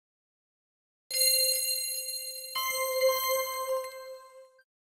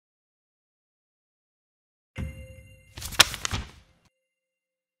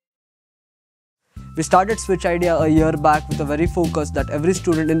We started Switch Idea a year back with a very focus that every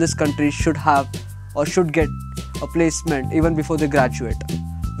student in this country should have or should get a placement even before they graduate,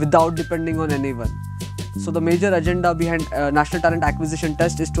 without depending on anyone. So the major agenda behind National Talent Acquisition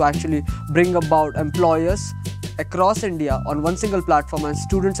Test is to actually bring about employers across India on one single platform and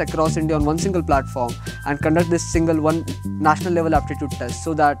students across India on one single platform, and conduct this one national level aptitude test,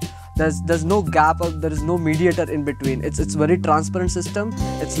 so that there's no gap or there is no mediator in between. It's very transparent system.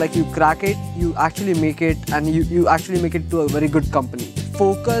 It's like you crack it, you actually make it, and you actually make it to a very good company.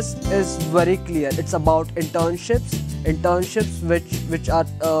 Focus is very clear. It's about internships which are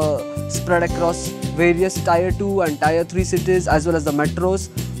spread across various tier 2 and tier 3 cities as well as the metros.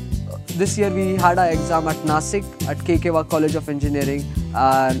 This year we had our exam at Nasik at KKW College of Engineering,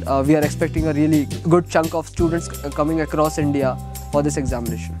 and we are expecting a really good chunk of students coming across India for this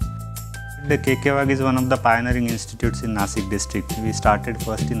examination. The KKW is one of the pioneering institutes in Nasik district. We started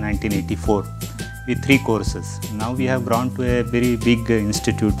first in 1984 with 3 courses. Now we have grown to a very big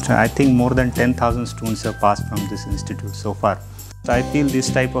institute. I think more than 10,000 students have passed from this institute so far. So I feel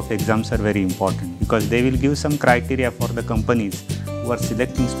this type of exams are very important because they will give some criteria for the companies who are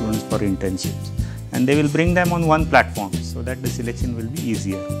selecting students for internships, and they will bring them on one platform so that the selection will be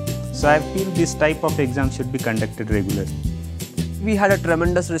easier. So I feel this type of exam should be conducted regularly. We had a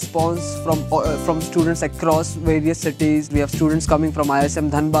tremendous response from students across various cities. We have students coming from ISM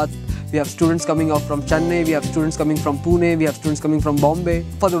Dhanbad, we have students coming up from Chennai, we have students coming from Pune, we have students coming from Bombay.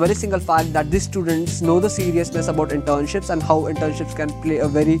 For the very single fact that these students know the seriousness about internships and how internships can play a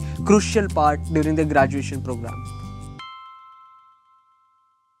very crucial part during their graduation program.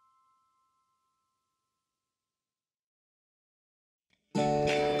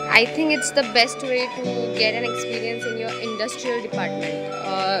 I think it's the best way to get an experience in your industrial department.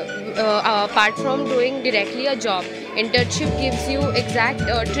 Apart from doing directly a job, internship gives you exact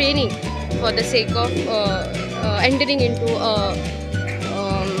training for the sake of entering into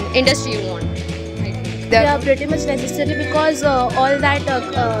industry you want. They are pretty much necessary because all that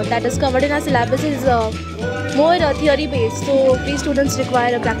that is covered in our syllabus is more theory based, so these students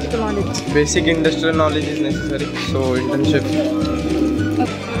require a practical knowledge. Basic industrial knowledge is necessary, so internship.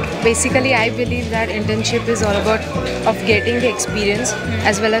 Basically, I believe that internship is all about of getting the experience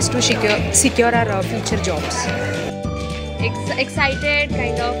as well as to secure our future jobs. Excited,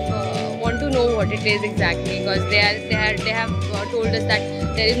 kind of want to know what it is exactly, because they have told us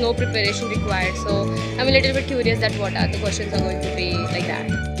that there is no preparation required. So I'm a little bit curious that what are the questions are going to be like that.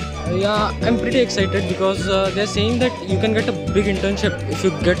 Yeah, I'm pretty excited because they're saying that you can get a big internship if you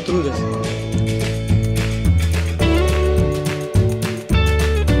get through this.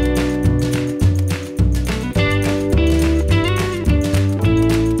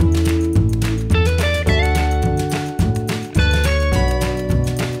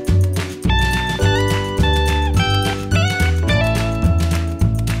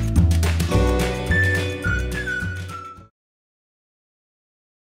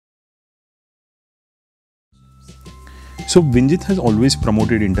 So Vinjit has always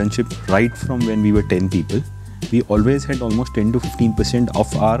promoted internship right from when we were 10 people. We always had almost 10 to 15%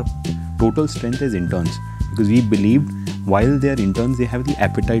 of our total strength as interns, because we believed while they are interns, they have the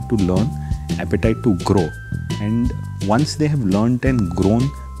appetite to learn, appetite to grow. And once they have learned and grown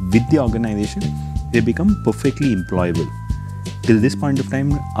with the organization, they become perfectly employable. Till this point of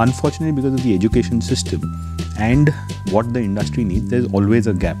time, unfortunately, because of the education system and what the industry needs, there is always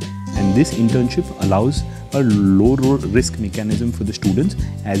a gap. And this internship allows a low risk mechanism for the students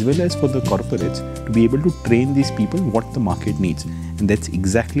as well as for the corporates to be able to train these people what the market needs. And that's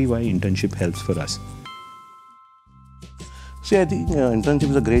exactly why internship helps for us. See, I think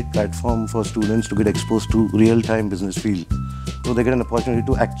internship is a great platform for students to get exposed to real-time business field. So they get an opportunity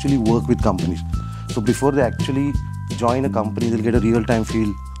to actually work with companies. So before they actually join a company, they'll get a real-time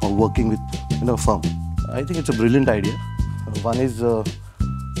feel of working with a firm. I think it's a brilliant idea. One is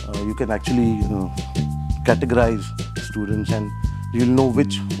you can actually categorize students, and you'll know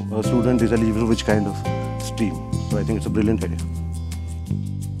which student is eligible for which kind of stream. So I think it's a brilliant idea.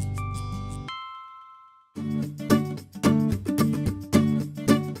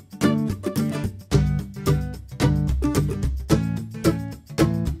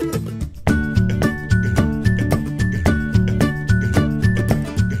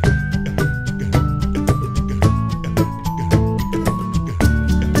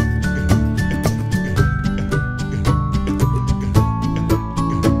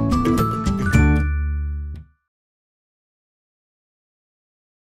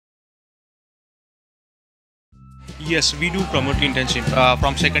 Yes, we do promote internship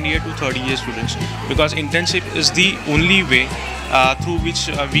from second year to third year students, because internship is the only way through which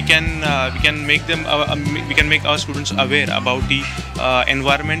we can make our students aware about the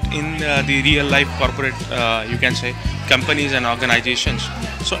environment in the real life corporate, you can say, companies and organizations.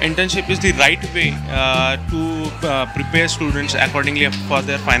 So internship is the right way to prepare students accordingly for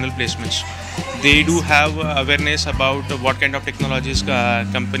their final placements. They do have awareness about what kind of technologies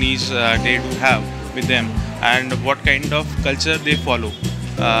companies they do have with them, and what kind of culture they follow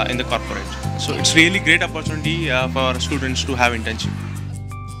in the corporate. So it's really great opportunity for students to have internship.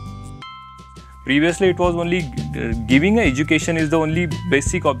 Previously, it was only giving an education is the only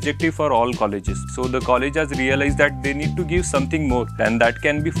basic objective for all colleges. So the college has realized that they need to give something more, and that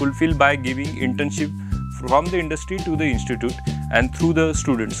can be fulfilled by giving internship from the industry to the institute and through the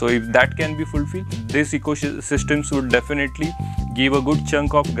students. So if that can be fulfilled, these ecosystems would definitely give a good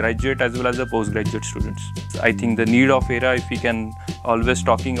chunk of graduate as well as the postgraduate students. I think the need of era, if we can always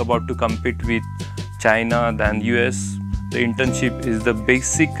talking about to compete with China than US, the internship is the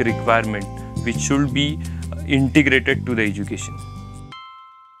basic requirement which should be integrated to the education.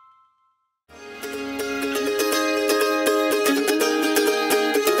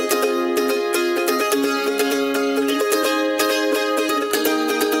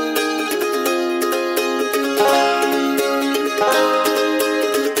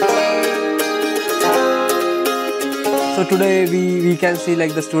 So today we can see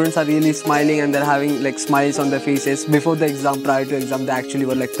like the students are really smiling and they're having like smiles on their faces. Before the exam, prior to exam, they actually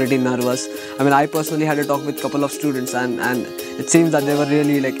were like pretty nervous. I mean, I personally had a talk with a couple of students and it seems that they were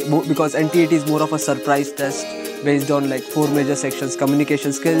really like, because NTAT is more of a surprise test based on like 4 major sections: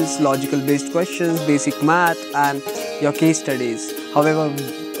 communication skills, logical based questions, basic math and your case studies. However,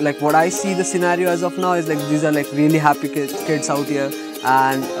 like what I see the scenario as of now is like these are like really happy kids out here,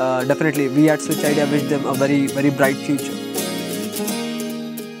 and definitely we at Switch Idea wish them a very bright future.